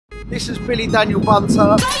This is Billy Daniel Bunter.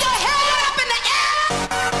 My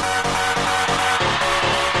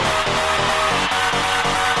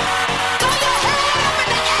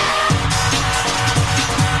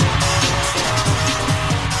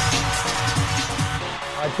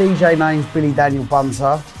DJ name's Billy Daniel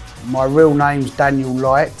Bunter. My real name's Daniel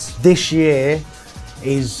Light. This year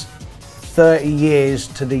is 30 years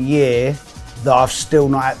to the year that I've still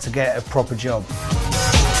not had to get a proper job.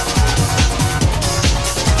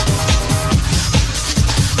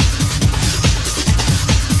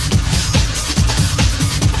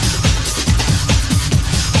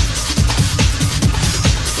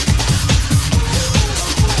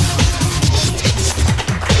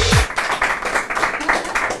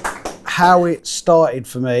 How it started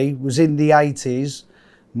for me was in the 80s.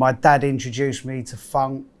 My dad introduced me to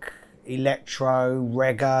funk, electro,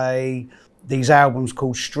 reggae, these albums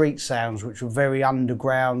called street sounds, which were very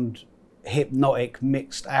underground, hypnotic,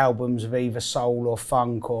 mixed albums of either soul or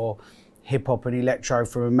funk or hip hop and electro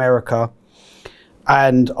from America.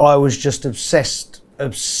 And I was just obsessed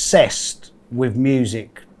with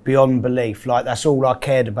music beyond belief. Like, that's all I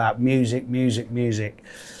cared about, music, music, music.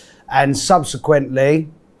 And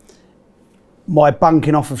subsequently, my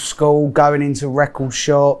bunking off of school, going into record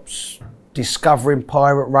shops, discovering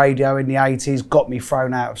pirate radio in the 80s got me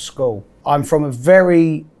thrown out of school. I'm from a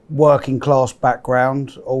very working class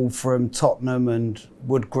background, all from Tottenham and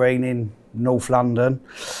Wood Green in North London.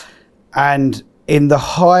 And in the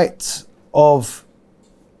height of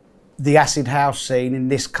the acid house scene in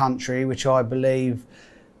this country, which I believe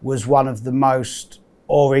was one of the most,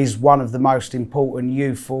 or is one of the most important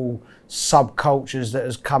youthful subcultures that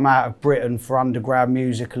has come out of Britain for underground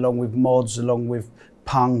music, along with mods, along with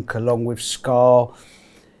punk, along with ska.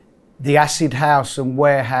 The acid house and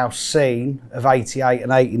warehouse scene of 88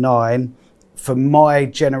 and 89, for my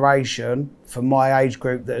generation, for my age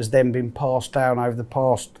group that has then been passed down over the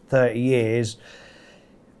past 30 years,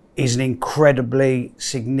 is an incredibly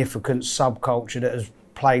significant subculture that has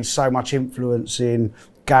played so much influence in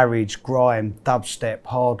garage, grime, dubstep,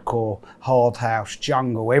 hardcore, hard house,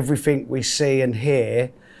 jungle. Everything we see and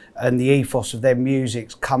hear and the ethos of their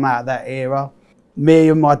music's come out of that era. Me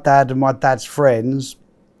and my dad's friends,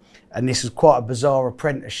 and this is quite a bizarre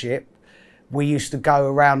apprenticeship, we used to go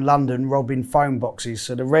around London robbing phone boxes.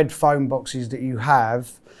 So the red phone boxes that you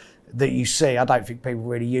have, that you see, I don't think people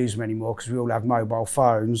really use them anymore because we all have mobile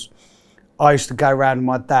phones. I used to go around with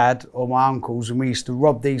my dad or my uncles and we used to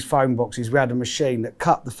rob these phone boxes. We had a machine that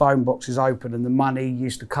cut the phone boxes open and the money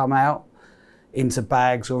used to come out into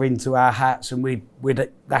bags or into our hats, and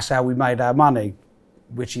that's how we made our money,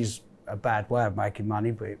 which is a bad way of making money,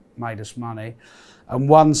 but it made us money. And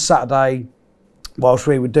one Saturday, whilst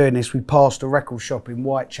we were doing this, we passed a record shop in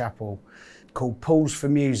Whitechapel called Pools for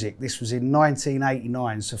Music. This was in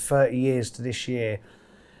 1989, so 30 years to this year.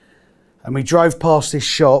 And we drove past this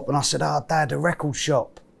shop and I said, "Oh, Dad, a record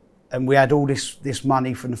shop." And we had all this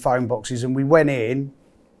money from the phone boxes, and we went in,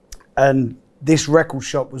 and this record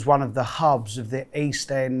shop was one of the hubs of the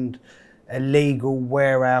East End illegal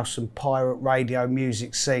warehouse and pirate radio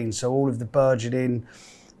music scene. So all of the burgeoning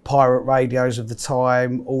pirate radios of the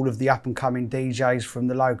time, all of the up and coming DJs from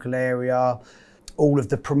the local area, all of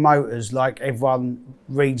the promoters, like everyone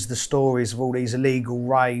reads the stories of all these illegal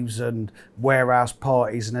raves and warehouse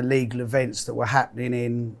parties and illegal events that were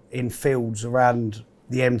happening in fields around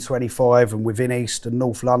the M25 and within East and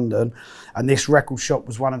North London. And this record shop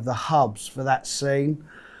was one of the hubs for that scene.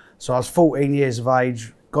 So I was 14 years of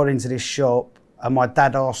age, got into this shop, and my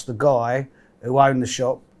dad asked the guy who owned the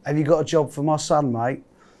shop, "Have you got a job for my son, mate?"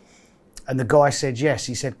 And the guy said yes.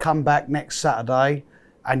 He said, "Come back next Saturday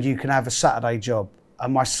and you can have a Saturday job."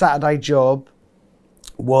 And my Saturday job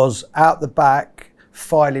was out the back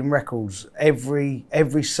filing records. Every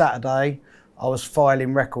Saturday I was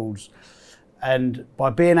filing records. And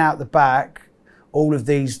by being out the back, all of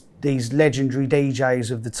these legendary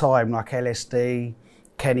DJs of the time, like LSD,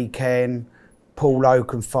 Kenny Ken, Paul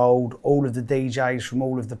Oakenfold, all of the DJs from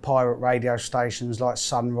all of the pirate radio stations like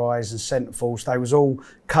Sunrise and Centreforce, they was all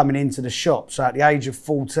coming into the shop. So at the age of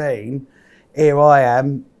 14, here I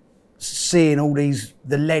am seeing all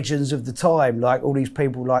the legends of the time, like all these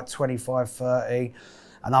people like 25, 30,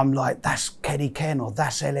 and I'm like, that's Kenny Ken, or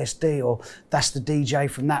that's LSD, or that's the DJ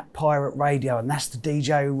from that pirate radio, and that's the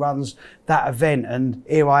DJ who runs that event. And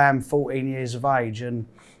here I am, 14 years of age. And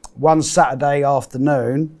one Saturday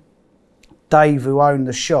afternoon, Dave, who owned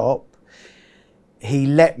the shop, he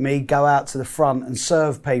let me go out to the front and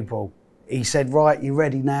serve people. He said, "Right, you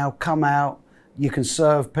ready now? Come out, you can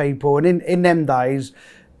serve people." And in them days,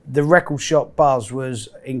 the record shop buzz was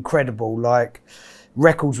incredible. Like,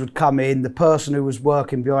 records would come in, the person who was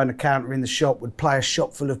working behind the counter in the shop would play a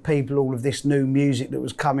shop full of people, all of this new music that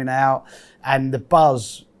was coming out, and the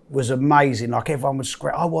buzz was amazing. Like everyone would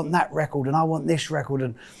scream, I want that record and I want this record.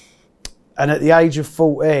 And at the age of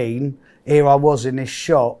 14, here I was in this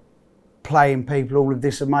shop playing people all of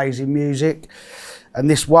this amazing music. And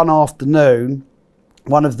this one afternoon,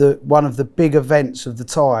 one of the big events of the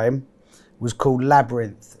time was called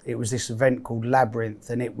Labyrinth. It was this event called Labyrinth,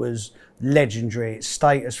 and it was legendary. Its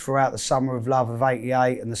status throughout the Summer of Love of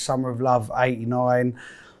 '88 and the Summer of Love '89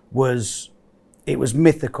 was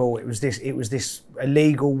mythical. It was this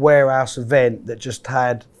illegal warehouse event that just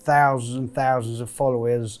had thousands and thousands of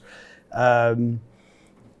followers, and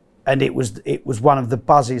it was one of the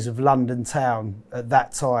buzzes of London town at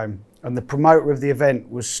that time. And the promoter of the event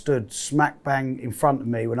was stood smack bang in front of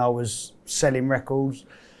me when I was selling records,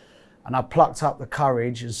 and I plucked up the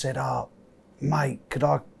courage and said, "Oh, mate, could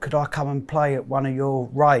I come and play at one of your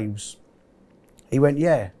raves?" He went,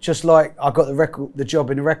 "Yeah." Just like I got the job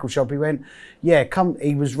in the record shop, he went, "Yeah, come."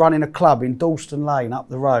 He was running a club in Dalston Lane up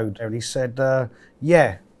the road, and he said,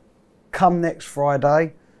 "Yeah, come next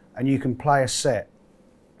Friday, and you can play a set."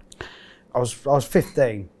 I was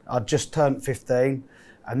 15. I'd just turned 15,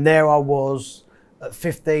 and there I was at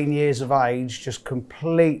 15 years of age, just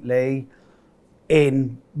completely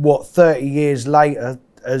in what 30 years later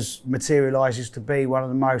has materialises to be one of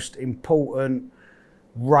the most important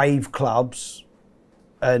rave clubs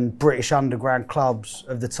and British underground clubs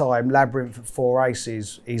of the time. Labyrinth at Four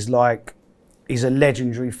Aces is a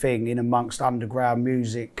legendary thing in amongst underground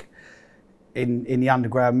music, in the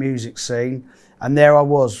underground music scene. And there I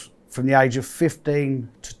was from the age of 15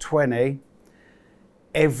 to 20.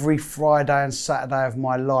 Every Friday and Saturday of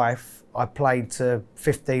my life, I played to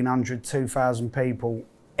 1,500, 2,000 people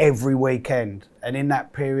every weekend. And in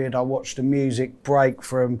that period, I watched the music break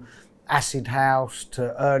from acid house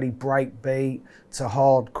to early breakbeat to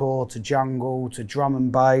hardcore to jungle to drum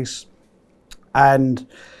and bass. And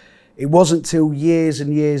it wasn't till years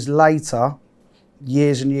and years later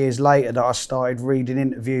that I started reading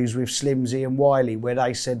interviews with Slimzy and Wiley, where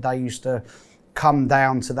they said they used to come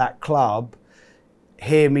down to that club,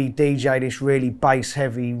 hear me DJ this really bass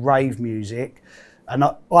heavy rave music. And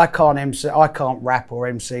I can't rap or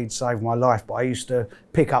MC to save my life, but I used to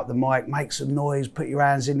pick up the mic, make some noise, put your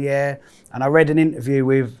hands in the air. And I read an interview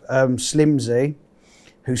with Slimzy,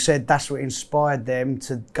 who said that's what inspired them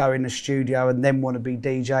to go in the studio and then want to be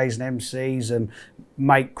DJs and MCs and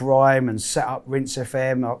make grime and set up Rinse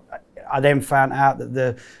FM. I then found out that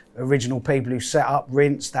the original people who set up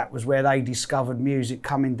Rinse, that was where they discovered music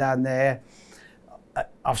coming down there.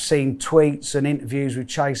 I've seen tweets and interviews with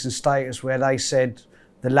Chase and Status where they said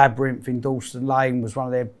the Labyrinth in Dalston Lane was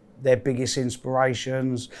one of their biggest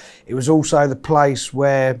inspirations. It was also the place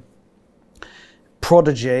where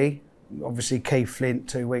Prodigy, obviously Keith Flint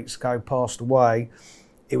 2 weeks ago passed away,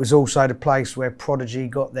 it was also the place where Prodigy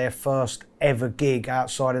got their first ever gig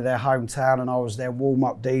outside of their hometown, and I was their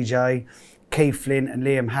warm-up DJ. Keith Flint and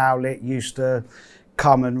Liam Howlett used to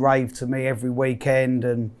come and rave to me every weekend,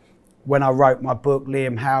 and when I wrote my book,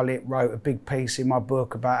 Liam Howlett wrote a big piece in my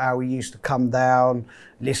book about how he used to come down,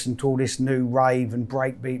 listen to all this new rave and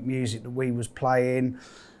breakbeat music that we was playing,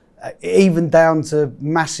 even down to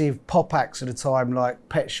massive pop acts at the time like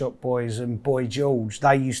Pet Shop Boys and Boy George.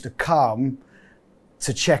 They used to come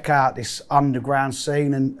to check out this underground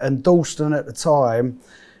scene, and Dalston at the time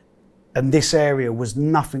and this area was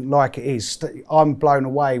nothing like it is. I'm blown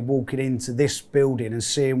away walking into this building and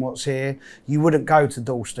seeing what's here. You wouldn't go to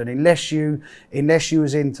Dalston unless you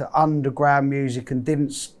was into underground music and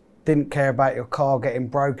didn't care about your car getting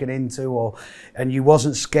broken into, and you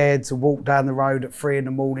wasn't scared to walk down the road at 3 in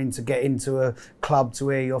the morning to get into a club to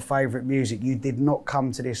hear your favourite music. You did not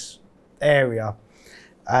come to this area.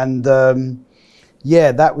 And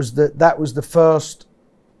yeah, that was the first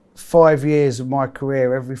 5 years of my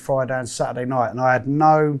career, every Friday and Saturday night, and I had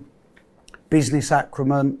no business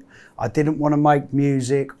acumen. I didn't want to make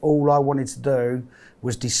music. All I wanted to do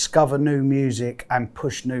was discover new music and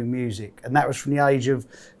push new music, and that was from the age of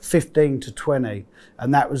 15 to 20,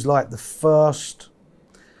 and that was like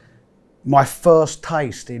my first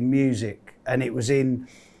taste in music, and it was in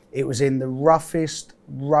the roughest,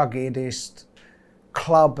 ruggedest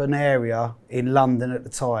club and area in London at the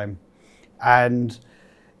time, and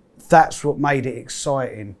that's what made it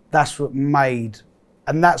exciting. That's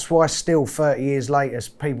why still 30 years later,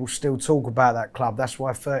 people still talk about that club. That's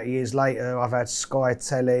why 30 years later, I've had Sky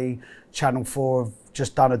Telly, Channel 4 have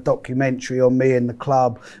just done a documentary on me in the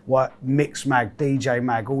club, Mix Mag, DJ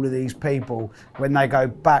Mag, all of these people, when they go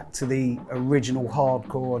back to the original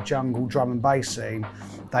hardcore jungle drum and bass scene,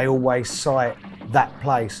 they always cite that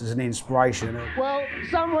place as an inspiration. Well,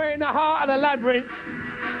 somewhere in the heart of the labyrinth,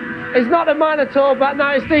 it's not the Minotaur, but no,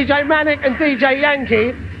 it's DJ Manic and DJ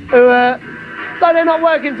Yankee, who, though they're not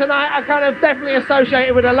working tonight, are kind of definitely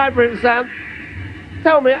associated with the labyrinth sound.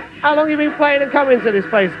 Tell me, how long have you been playing and coming to this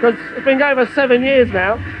place? Because it's been going for 7 years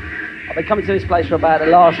now. I've been coming to this place for about the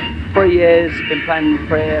last 3 years, been playing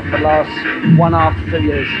here for the last 1.5 to 2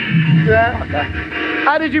 years. Yeah. Okay.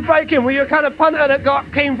 How did you break in? Were you a kind of punter that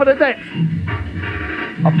got keen for the depth?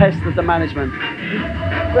 I pestered the management.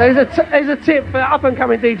 There's a tip for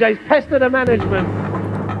up-and-coming DJs, pester the management.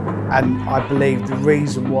 And I believe the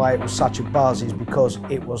reason why it was such a buzz is because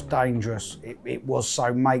it was dangerous. It was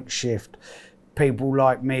so makeshift. People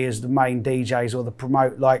like me as the main DJs or the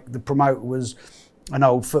promoter was an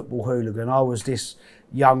old football hooligan. I was this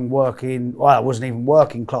young I wasn't even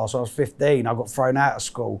working class. I was 15. I got thrown out of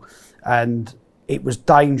school, and it was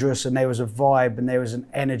dangerous, and there was a vibe and there was an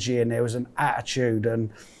energy and there was an attitude,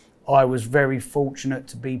 and I was very fortunate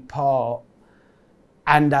to be part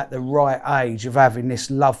and at the right age of having this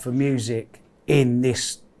love for music in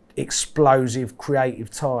this explosive creative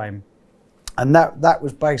time. And that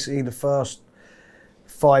was basically the first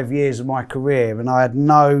 5 years of my career, and I had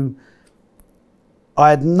no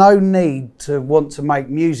need to want to make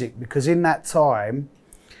music, because in that time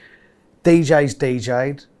DJs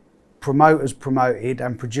DJ'd, promoters promoted,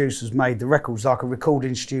 and producers made the records. Like a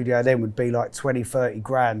recording studio then would be like 20-30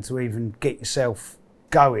 grand to even get yourself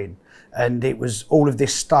going, and it was, all of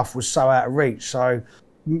this stuff was so out of reach. So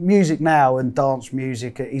music now and dance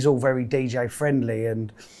music is all very DJ friendly,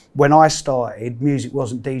 and when I started, music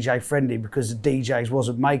wasn't DJ friendly because the DJs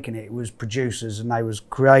wasn't making it, it was producers and they was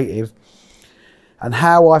creative. And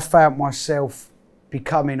how I found myself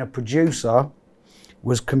becoming a producer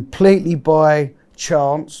was completely by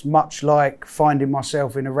chance, much like finding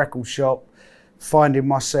myself in a record shop, finding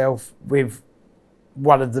myself with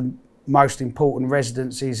one of the most important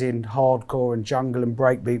residencies in hardcore and jungle and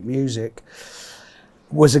breakbeat music,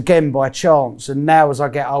 was again by chance. And now as I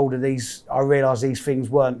get older, I realise these things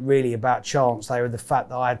weren't really about chance. They were the fact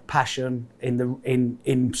that I had passion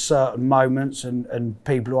in certain moments, and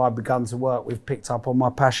people who I'd begun to work with picked up on my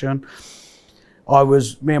passion.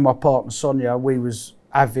 Me and my partner Sonia, we was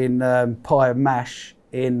having pie and mash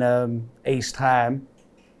in East Ham,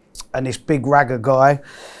 and this big ragger guy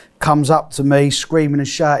comes up to me screaming and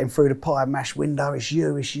shouting through the pie and mash window, "It's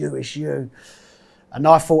you, it's you, it's you." And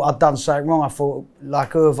I thought I'd done something wrong. I thought,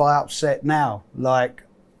 like, who have I upset now? Like,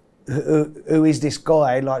 who is this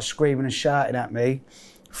guy, like, screaming and shouting at me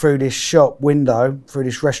through this shop window, through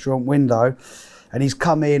this restaurant window? And he's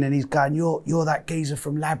come in and he's going, you're that geezer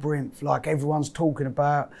from Labyrinth. Like, everyone's talking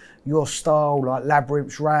about your style, like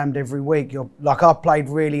Labyrinth's rammed every week. Like, I played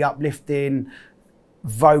really uplifting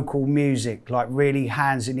vocal music, like really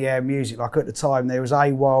hands in the air music. Like, at the time there was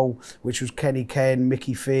AWOL, which was Kenny Ken,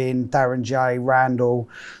 Mickey Finn, Darren J, Randall.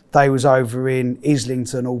 They was over in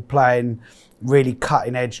Islington all playing really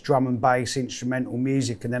cutting edge drum and bass instrumental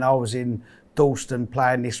music, and then I was in Dalston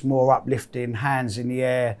playing this more uplifting, hands in the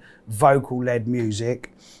air, vocal led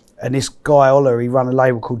music. And this guy Oller, he run a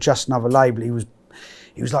label called Just Another Label. He was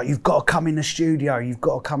like, "You've got to come in the studio, you've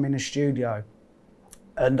got to come in the studio."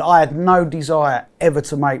 And I had no desire ever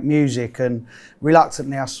to make music, and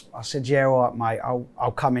reluctantly I said, "Yeah, all right, mate,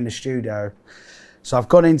 I'll come in the studio." So I've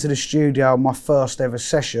gone into the studio on my first ever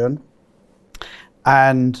session,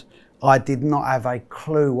 and I did not have a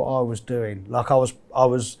clue what I was doing. Like, I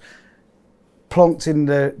was plonked in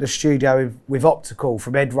the studio with Optical,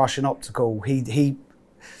 from Ed Rush and Optical.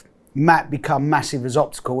 Matt become massive as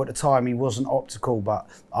Optical. At the time he wasn't Optical, but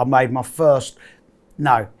he made my first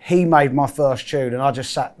tune, and I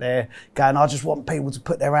just sat there going, I just want people to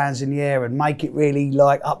put their hands in the air and make it really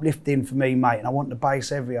like uplifting for me, mate, and I want the bass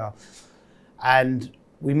heavier. And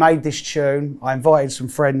we made this tune. I invited some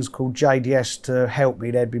friends called JDS to help me.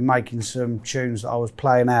 They'd been making some tunes that I was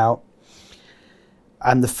playing out.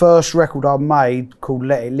 And the first record I made, called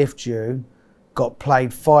Let It Lift You, got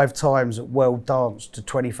played 5 times at World Dance to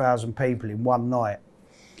 20,000 people in one night.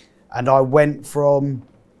 And I went from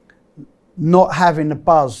not having the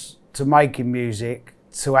buzz to making music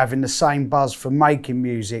to having the same buzz for making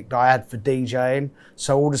music that I had for DJing.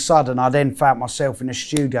 So all of a sudden I then found myself in the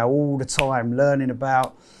studio all the time, learning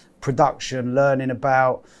about production, learning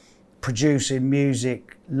about producing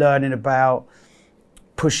music, learning about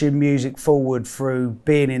pushing music forward through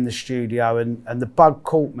being in the studio, and the bug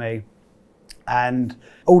caught me. And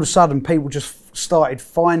all of a sudden people just started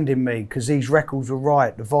finding me because these records were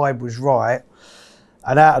right, the vibe was right.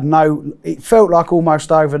 And it felt like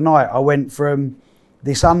almost overnight I went from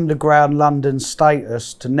this underground London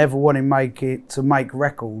status to never wanting to make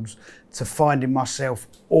records, to finding myself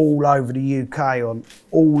all over the UK on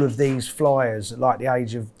all of these flyers at like the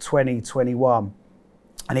age of 20, 21.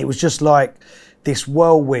 And it was just like this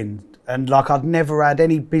whirlwind. And like I'd never had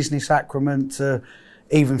any business acumen to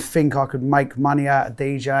even think I could make money out of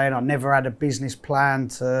DJing. I never had a business plan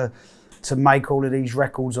to make all of these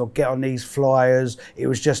records or get on these flyers. It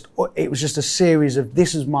was just a series of,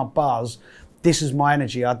 this is my buzz, this is my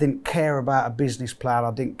energy. I didn't care about a business plan.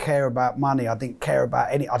 I didn't care about money. I didn't care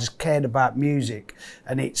about I just cared about music.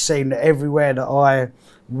 And it seemed that everywhere that I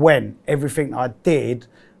went, everything I did,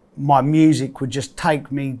 my music would just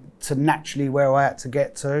take me to naturally where I had to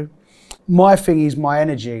get to. My thing is my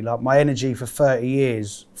energy. Like my energy for 30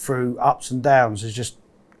 years through ups and downs has just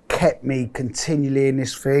kept me continually in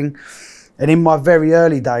this thing. And in my very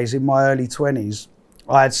early days, in my early 20s,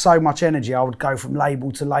 I had so much energy. I would go from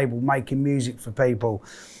label to label making music for people,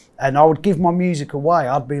 and I would give my music away.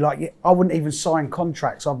 I'd be like, yeah, I wouldn't even sign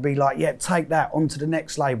contracts. I'd be like, yeah, take that, on to the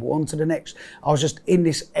next label, on to the next. I was just in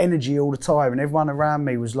this energy all the time, and everyone around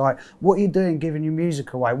me was like, what are you doing giving your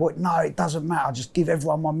music away? What? No, it doesn't matter. I just give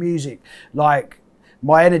everyone my music. Like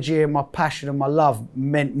my energy and my passion and my love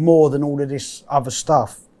meant more than all of this other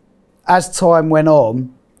stuff. As time went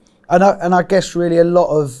on, and I guess really a lot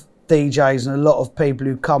of DJs and a lot of people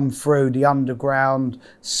who come through the underground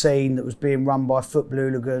scene that was being run by football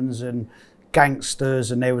hooligans and gangsters,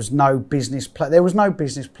 and there was no business plan. There was no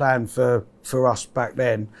business plan for us back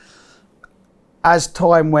then. As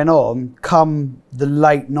time went on, come the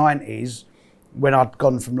late 90s, when I'd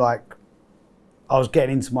gone from like, I was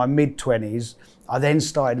getting into my mid-20s, I then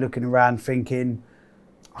started looking around thinking,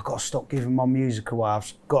 I've got to stop giving my music away.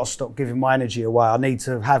 I've got to stop giving my energy away. I need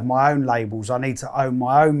to have my own labels. I need to own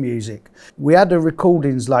my own music. We had a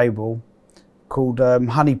recordings label called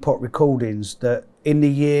Honeypot Recordings that in the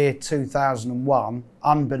year 2001,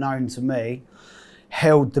 unbeknown to me,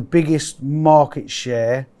 held the biggest market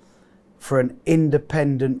share for an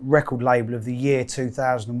independent record label of the year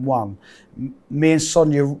 2001. Me and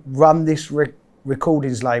Sonia run this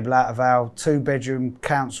recordings label out of our 2-bedroom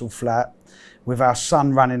council flat, with our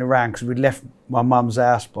son running around because we'd left my mum's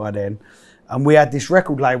house by then. And we had this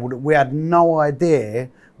record label that we had no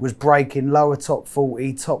idea was breaking lower top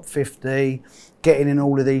 40, top 50, getting in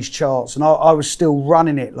all of these charts. And I was still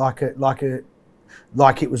running it like it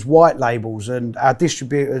was white labels. And our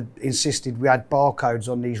distributor insisted we had barcodes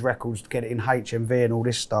on these records to get it in HMV and all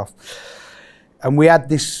this stuff. And we had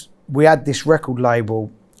this record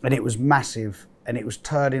label, and it was massive, and it was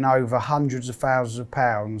turning over hundreds of thousands of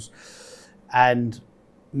pounds. And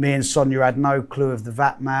me and Sonia had no clue of the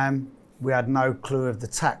VAT man. We had no clue of the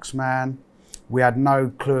tax man. We had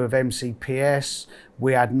no clue of MCPS.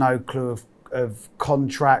 We had no clue of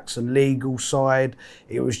contracts and legal side.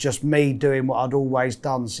 It was just me doing what I'd always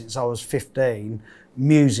done since I was 15.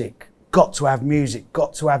 Music. Got to have music.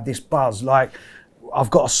 Got to have this buzz. Like, I've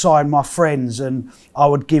got to sign my friends, and I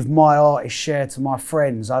would give my artist share to my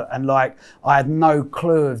friends. And like, I had no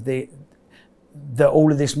clue of that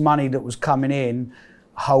all of this money that was coming in,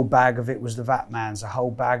 a whole bag of it was the VAT man's, a whole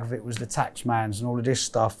bag of it was the tax man's, and all of this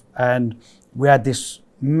stuff. And we had this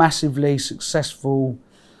massively successful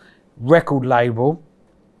record label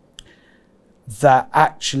that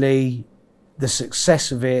actually, the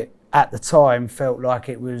success of it at the time felt like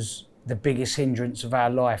it was the biggest hindrance of our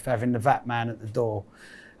life, having the VAT man at the door,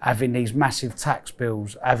 having these massive tax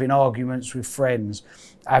bills, having arguments with friends,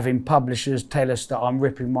 having publishers tell us that I'm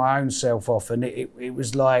ripping my own self off. And it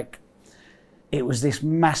was like, it was this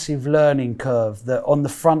massive learning curve that on the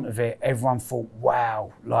front of it, everyone thought,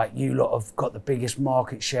 wow, like you lot have got the biggest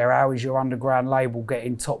market share. How is your underground label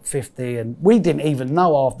getting top 50? And we didn't even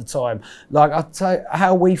know half the time. Like, I tell you,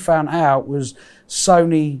 how we found out was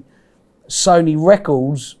Sony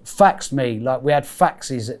Records faxed me. Like, we had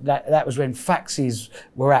faxes. That was when faxes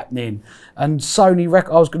were happening. And I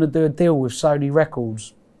was going to do a deal with Sony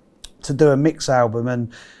Records to do a mix album,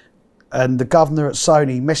 and the governor at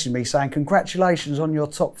Sony messaged me saying, congratulations on your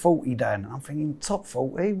top 40, Dan. And I'm thinking, top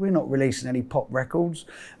 40? We're not releasing any pop records.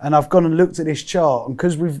 And I've gone and looked at this chart, and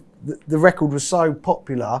because the record was so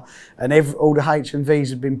popular and all the HMVs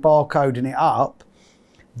had been barcoding it up,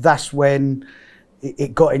 that's when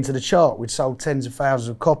it got into the chart. We'd sold tens of thousands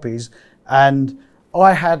of copies, and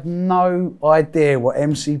I had no idea what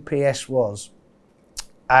MCPS was.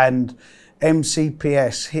 And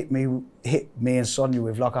MCPS hit me and Sonia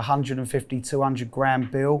with like 150, 200 grand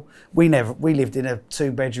bill. We lived in a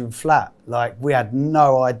 2-bedroom flat. Like, we had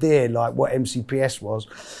no idea like what MCPS was.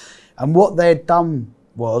 And what they'd done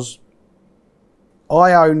was,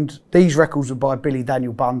 I owned, these records were by Billy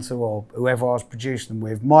Daniel Bunter or whoever I was producing them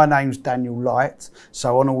with. My name's Daniel Light,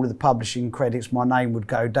 so on all of the publishing credits my name would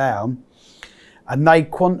go down. And they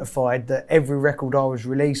quantified that every record I was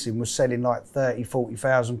releasing was selling like 30,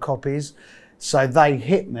 40,000 copies. So they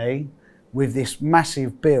hit me with this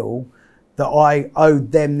massive bill that I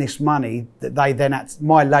owed them this money that they then had to,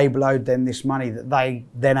 my label owed them this money that they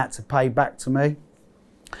then had to pay back to me.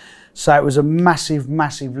 So it was a massive,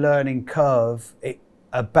 massive learning curve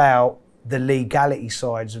about the legality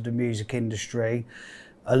sides of the music industry,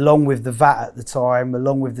 along with the VAT at the time,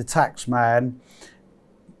 along with the tax man.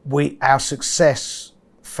 Our success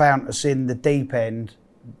found us in the deep end,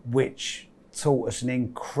 which taught us an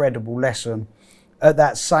incredible lesson. At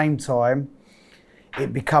that same time,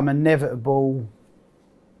 it became inevitable,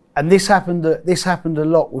 and this happened a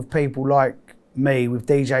lot with people like me, with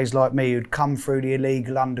DJs like me who'd come through the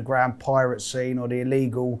illegal underground pirate scene or the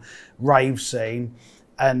illegal rave scene,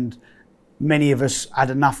 and many of us had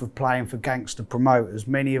enough of playing for gangster promoters.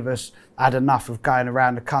 Many of us had enough of going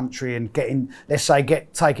around the country and getting, let's say,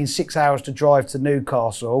 taking 6 hours to drive to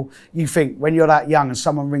Newcastle. You think when you're that young and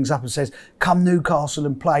someone rings up and says, come Newcastle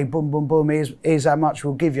and play, boom, boom, boom, here's how much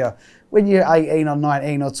we'll give you. When you're 18 or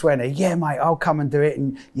 19 or 20, yeah, mate, I'll come and do it.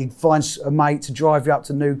 And you find a mate to drive you up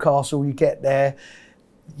to Newcastle, you get there,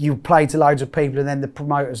 you play to loads of people, and then the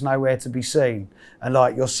promoter's nowhere to be seen. And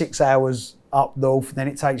like, you're 6 hours up north, then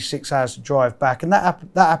it takes 6 hours to drive back. And that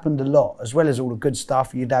happened a lot, as well as all the good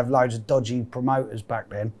stuff. You'd have loads of dodgy promoters back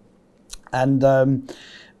then. And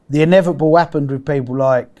the inevitable happened with people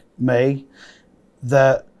like me,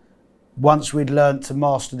 that once we'd learnt to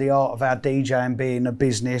master the art of our DJing being a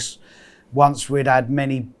business, once we'd had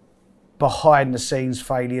many behind the scenes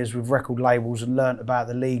failures with record labels and learnt about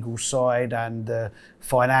the legal side and the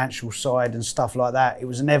financial side and stuff like that, it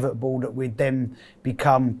was inevitable that we'd then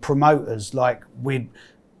become promoters. Like, we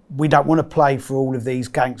don't want to play for all of these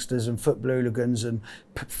gangsters and football hooligans and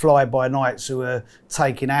fly-by-nights who are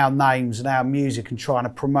taking our names and our music and trying to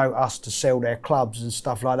promote us to sell their clubs and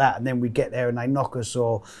stuff like that, and then we get there and they knock us,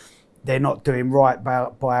 or they're not doing right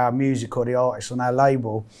by our music or the artists on our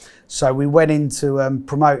label. So we went into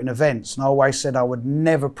promoting events, and I always said I would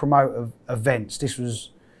never promote events. This was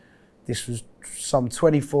some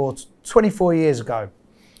 24 years ago.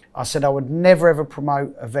 I said I would never ever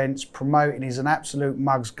promote events. Promoting is an absolute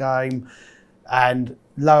mug's game. And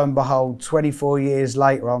lo and behold, 24 years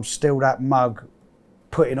later, I'm still that mug,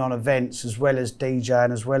 putting on events as well as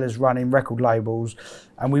DJing, as well as running record labels.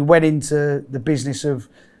 And we went into the business of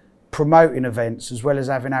promoting events as well as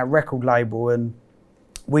having our record label, and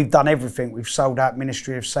we've done everything. We've sold out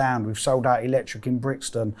Ministry of Sound, we've sold out Electric in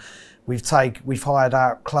Brixton, we've hired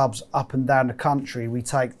out clubs up and down the country, we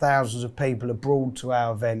take thousands of people abroad to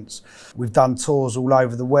our events, we've done tours all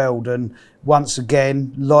over the world. And once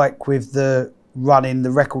again, like with the running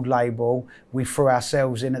the record label, we threw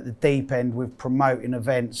ourselves in at the deep end with promoting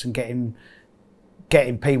events and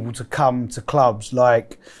getting people to come to clubs.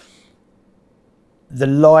 Like, the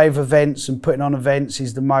live events and putting on events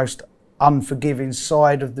is the most unforgiving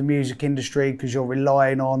side of the music industry, because you're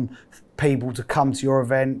relying on people to come to your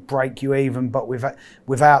event, break you even. But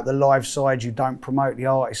without the live side, you don't promote the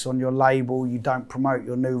artists on your label, you don't promote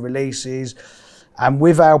your new releases. And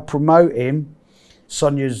with our promoting,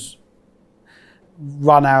 Sonia's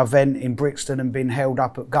run our event in Brixton and been held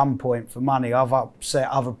up at gunpoint for money. I've upset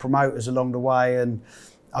other promoters along the way, and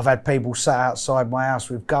I've had people sat outside my house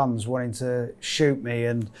with guns wanting to shoot me.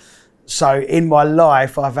 And so in my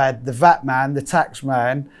life, I've had the VAT man, the tax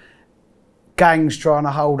man, gangs trying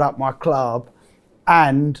to hold up my club,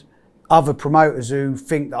 and other promoters who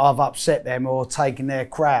think that I've upset them or taken their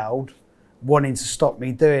crowd wanting to stop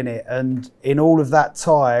me doing it. And in all of that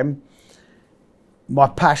time, my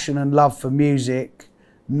passion and love for music,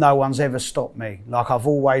 no one's ever stopped me. Like, I've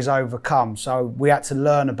always overcome. So we had to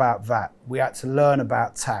learn about VAT, we had to learn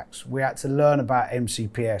about tax, we had to learn about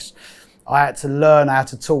MCPS. I had to learn how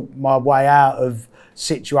to talk my way out of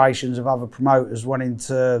situations of other promoters wanting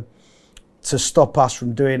to stop us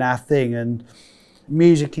from doing our thing. And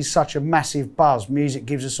music is such a massive buzz. Music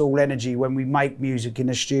gives us all energy when we make music in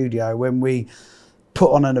a studio, when we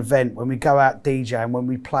put on an event, when we go out DJing, when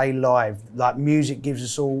we play live. Like, music gives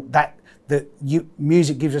us all that.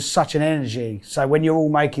 Music gives us such an energy. So when you're all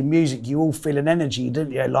making music, you all feel an energy, don't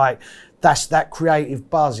you? Like, that creative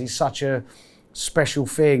buzz is such a special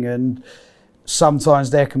thing. And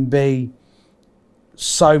sometimes there can be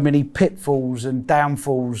so many pitfalls and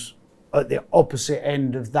downfalls at the opposite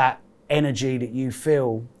end of that energy that you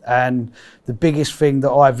feel. And the biggest thing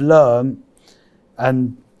that I've learned,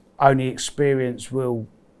 and only experience will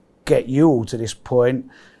get you all to this point,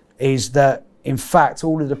 is that in fact,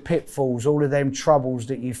 all of the pitfalls, all of them troubles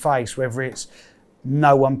that you face, whether it's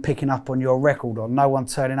no one picking up on your record or no one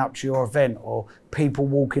turning up to your event or people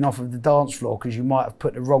walking off of the dance floor because you might have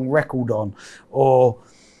put the wrong record on, or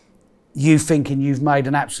you thinking you've made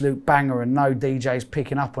an absolute banger and no DJ's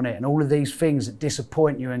picking up on it, and all of these things that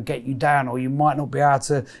disappoint you and get you down, or you might not be able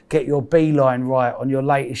to get your beeline right on your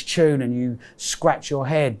latest tune and you scratch your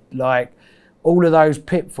head. Like, all of those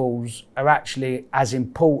pitfalls are actually as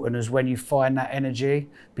important as when you find that energy,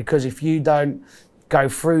 because if you don't go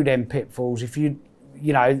through them pitfalls, if you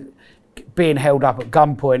know, being held up at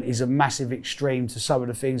gunpoint is a massive extreme to some of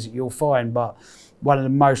the things that you'll find, but one of the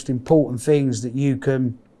most important things that you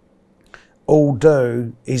can all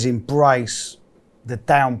do is embrace the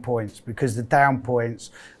down points, because the down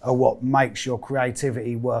points are what makes your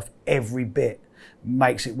creativity worth every bit,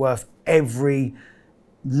 makes it worth every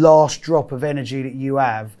last drop of energy that you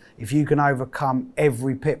have. If you can overcome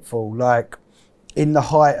every pitfall, like in the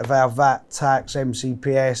height of our VAT, tax,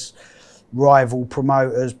 MCPS, rival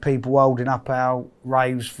promoters, people holding up our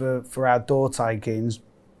raves for our door takings,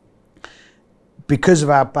 because of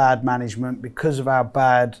our bad management, because of our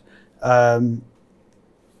bad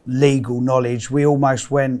legal knowledge, we almost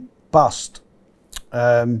went bust.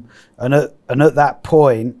 And at that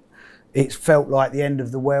point, it felt like the end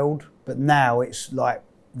of the world. But now it's like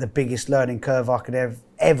the biggest learning curve I could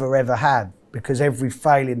ever had, because every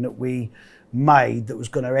failing that we made that was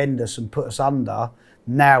going to end us and put us under,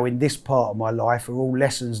 now in this part of my life, are all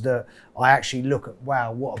lessons that I actually look at,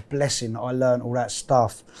 wow, what a blessing that I learned all that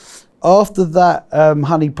stuff. After that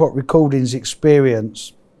Honeypot Recordings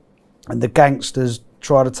experience and the gangsters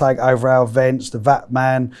try to take over our events, the VAT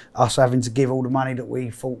man, us having to give all the money that we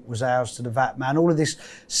thought was ours to the VAT man, all of this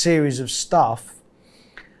series of stuff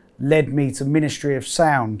led me to Ministry of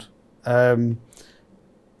Sound. Out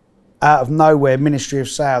of nowhere, Ministry of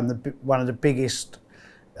Sound, one of the biggest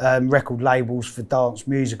record labels for dance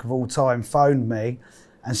music of all time, phoned me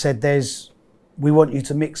and said, we want you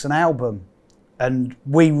to mix an album. And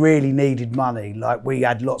we really needed money. Like, we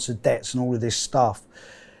had lots of debts and all of this stuff.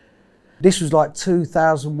 This was like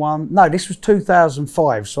 2001, no, this was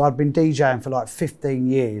 2005. So I'd been DJing for like 15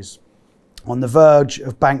 years, on the verge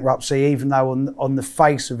of bankruptcy, even though on the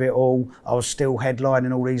face of it all, I was still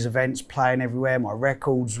headlining all these events, playing everywhere. My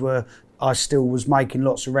records were, I still was making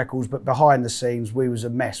lots of records, but behind the scenes, we was a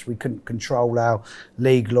mess. We couldn't control our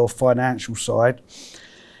legal or financial side.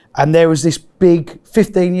 And there was this big,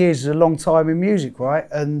 15 years is a long time in music, right?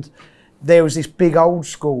 And there was this big old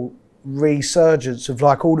school resurgence of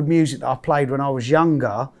like all the music that I played when I was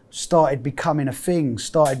younger started becoming a thing,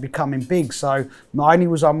 started becoming big. So not only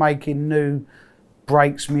was I making new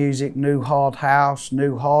breaks music, new hard house,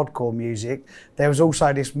 new hardcore music, there was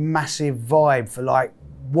also this massive vibe for like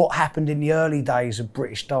what happened in the early days of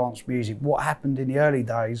British dance music, what happened in the early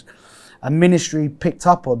days. And Ministry picked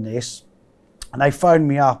up on this and they phoned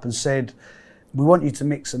me up and said, we want you to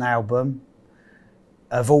mix an album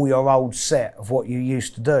of all your old set of what you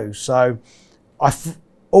used to do. So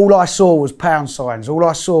all I saw was pound signs. All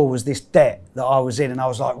I saw was this debt that I was in, and I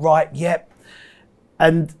was like, right, yep.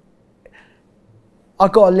 And I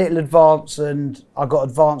got a little advance, and I got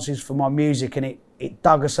advances for my music, and it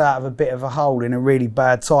dug us out of a bit of a hole in a really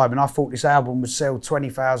bad time. And I thought this album would sell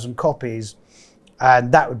 20,000 copies,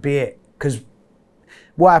 and that would be it. Because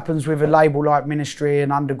what happens with a label like Ministry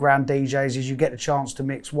and underground DJs is you get the chance to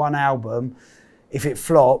mix one album. If it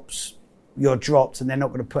flops, you're dropped, and they're not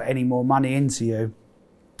going to put any more money into you.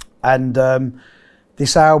 And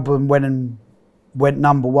this album went #1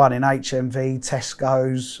 in HMV,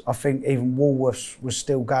 Tesco's. I think even Woolworths was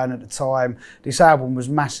still going at the time. This album was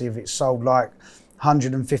massive. It sold like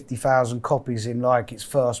 150,000 copies in like its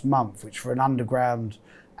first month, which for an underground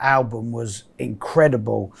album was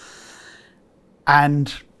incredible.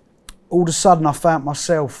 And all of a sudden I found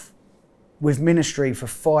myself with Ministry for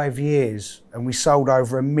 5 years, and we sold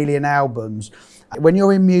over 1 million albums. When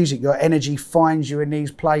you're in music, your energy finds you in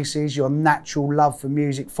these places, your natural love for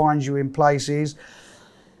music finds you in places.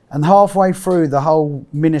 And halfway through the whole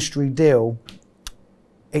Ministry deal,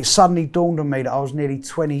 it suddenly dawned on me that I was nearly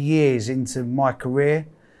 20 years into my career,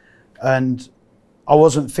 and I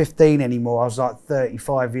wasn't 15 anymore, I was like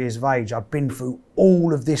 35 years of age. I'd been through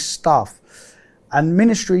all of this stuff. And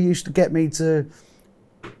Ministry used to get me to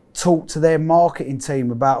talk to their marketing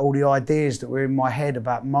team about all the ideas that were in my head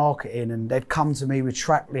about marketing, and they'd come to me with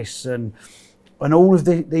track lists, and all of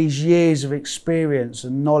these years of experience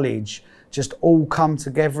and knowledge just all come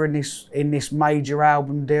together in this major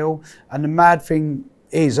album deal. And the mad thing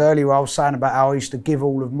is. Earlier I was saying about how I used to give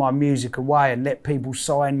all of my music away and let people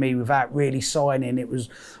sign me without really signing. It was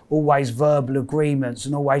always verbal agreements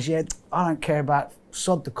and always, yeah, I don't care about,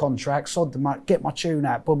 sod the contract, sod the money, get my tune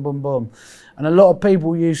out, boom, boom, boom. And a lot of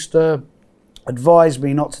people used to advise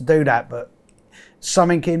me not to do that, but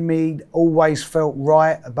something in me always felt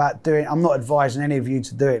right about doing. I'm not advising any of you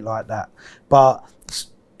to do it like that, but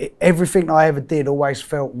everything I ever did always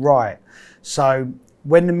felt right. So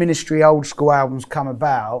when the Ministry old school albums come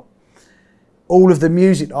about, all of the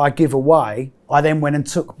music that I give away, I then went and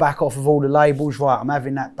took back off of all the labels. Right, I'm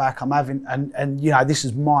having that back. I'm having, and you know, this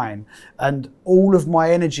is mine. And all of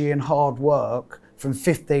my energy and hard work from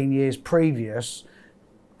 15 years previous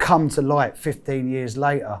come to light 15 years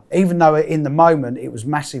later. Even though in the moment it was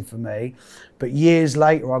massive for me, but years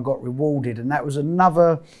later I got rewarded, and that was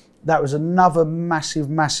another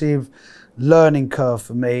massive learning curve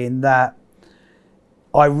for me, in that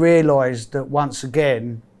I realised that once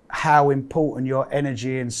again how important your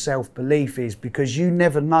energy and self-belief is, because you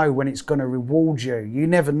never know when it's going to reward you. You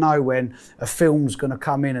never know when a film's going to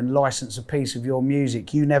come in and license a piece of your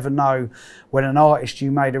music. You never know when an artist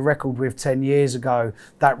you made a record with 10 years ago,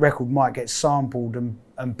 that record might get sampled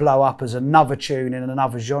and blow up as another tune in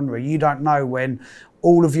another genre. You don't know when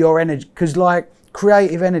all of your energy, because like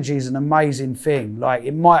creative energy is an amazing thing. Like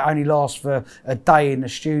it might only last for a day in the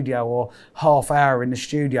studio or half hour in the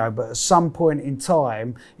studio, but at some point in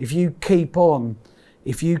time, if you keep on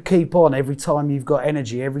every time you've got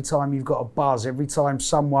energy, every time you've got a buzz, every time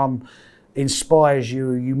someone inspires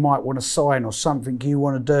you, you might want to sign, or something you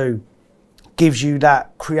want to do gives you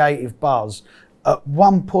that creative buzz, at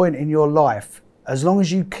one point in your life, as long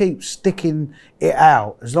as you keep sticking it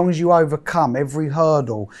out, as long as you overcome every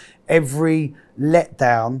hurdle, every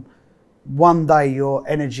letdown, one day your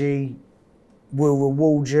energy will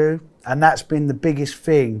reward you. And that's been the biggest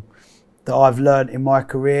thing that I've learned in my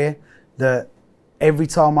career, that every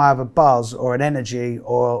time I have a buzz or an energy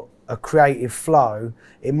or a creative flow,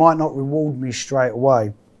 it might not reward me straight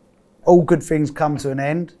away. All good things come to an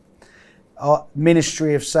end.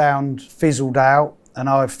 Ministry of Sound fizzled out, and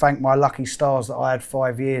I thank my lucky stars that I had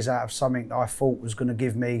 5 years out of something that I thought was going to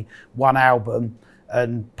give me one album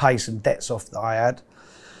and pay some debts off that I had.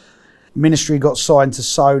 Ministry got signed to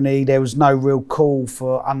Sony. There was no real call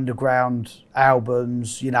for underground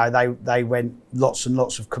albums. You know, they went lots and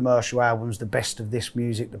lots of commercial albums, the best of this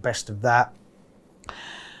music, the best of that.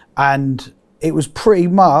 And it was pretty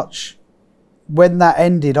much, when that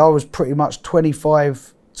ended, I was pretty much 23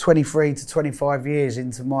 to 25 years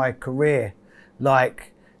into my career.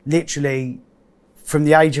 Like literally from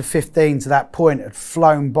the age of 15 to that point had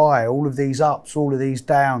flown by. All of these ups, all of these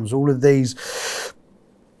downs, all of these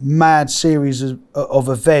mad series of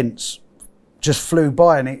events just flew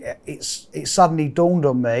by, and it suddenly dawned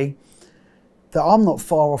on me that I'm not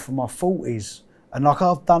far off from my 40s, and like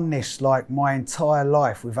I've done this like my entire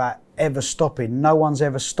life without ever stopping. No one's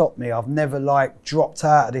ever stopped me. I've never like dropped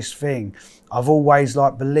out of this thing. I've always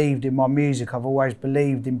like believed in my music. I've always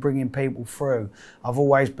believed in bringing people through. I've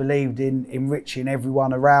always believed in enriching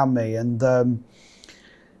everyone around me. And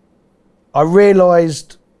I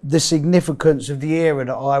realised the significance of the era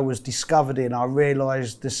that I was discovered in. I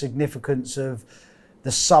realised the significance of the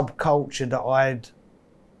subculture that I'd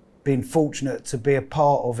been fortunate to be a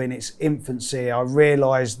part of in its infancy. I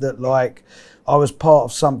realised that like I was part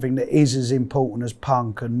of something that is as important as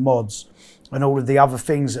punk and mods and all of the other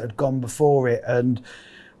things that had gone before it. And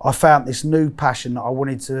I found this new passion that I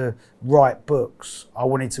wanted to write books. I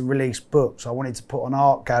wanted to release books. I wanted to put on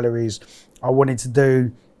art galleries. I wanted to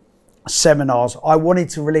do seminars. I wanted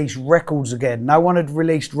to release records again. No one had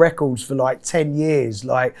released records for like 10 years.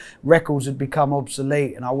 Like records had become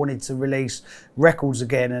obsolete, and I wanted to release records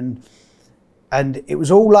again. And it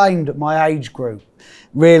was all aimed at my age group.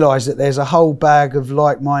 Realised that there's a whole bag of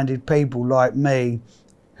like-minded people like me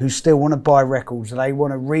who still want to buy records and they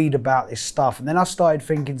want to read about this stuff. And then I started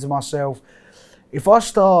thinking to myself, if I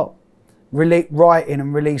start writing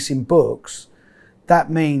and releasing books, that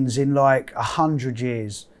means in like 100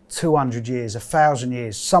 years, 200 years, 1,000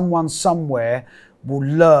 years, someone somewhere will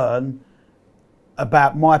learn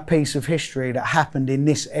about my piece of history that happened in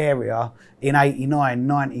this area in 89,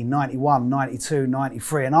 90, 91, 92,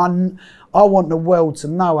 93. And I want the world to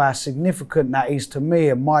know how significant that is to me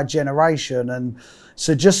and my generation. And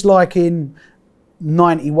so just like in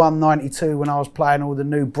 91, 92, when I was playing all the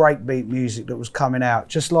new breakbeat music that was coming out,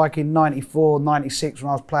 just like in 94, 96, when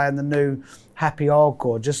I was playing the new happy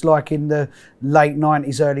hardcore, just like in the late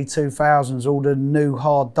 90s, early 2000s, all the new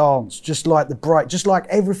hard dance, just like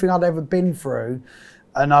everything I'd ever been through,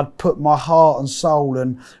 and I'd put my heart and soul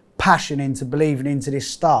and passion into believing into this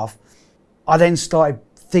stuff, I then started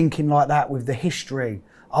thinking like that with the history.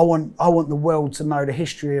 I want the world to know the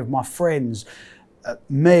history of my friends,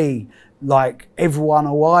 me, like everyone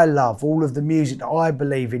who I love, all of the music that I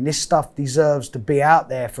believe in. This stuff deserves to be out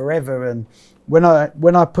there forever. And when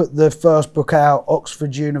I put the first book out,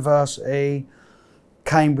 Oxford University,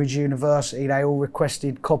 Cambridge University, they all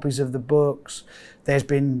requested copies of the books. There's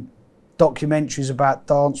been documentaries about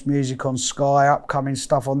dance music on Sky, upcoming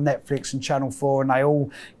stuff on Netflix and Channel 4, and they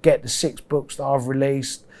all get the 6 books that I've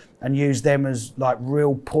released and use them as like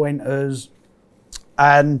real pointers.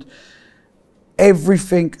 And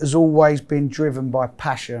everything has always been driven by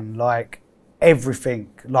passion, like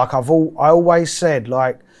everything. Like I always said,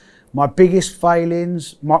 like my biggest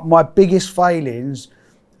failings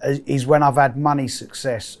is when I've had money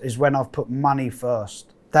success, is when I've put money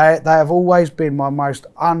first. They have always been my most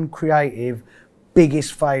uncreative,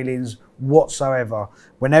 biggest failings whatsoever.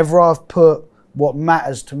 Whenever I've put what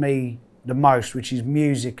matters to me the most, which is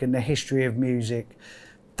music and the history of music,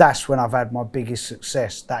 that's when I've had my biggest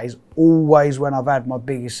success. That is always when I've had my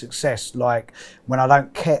biggest success. Like when I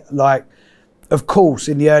don't care, like, of course,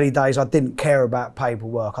 in the early days, I didn't care about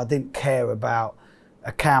paperwork. I didn't care about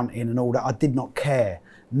accounting and all that. I did not care.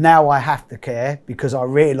 Now I have to care because I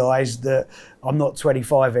realise that I'm not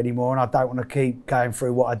 25 anymore and I don't want to keep going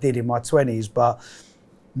through what I did in my 20s. But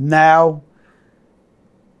now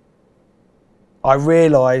I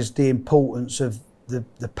realise the importance of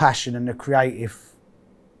the passion and the creative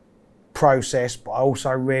process, but I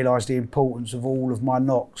also realise the importance of all of my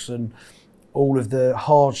knocks and all of the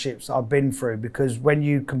hardships that I've been through, because when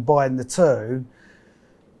you combine the two,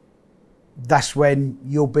 that's when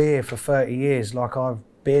you'll be here for 30 years like I've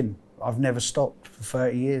been. I've never stopped for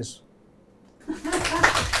 30 years.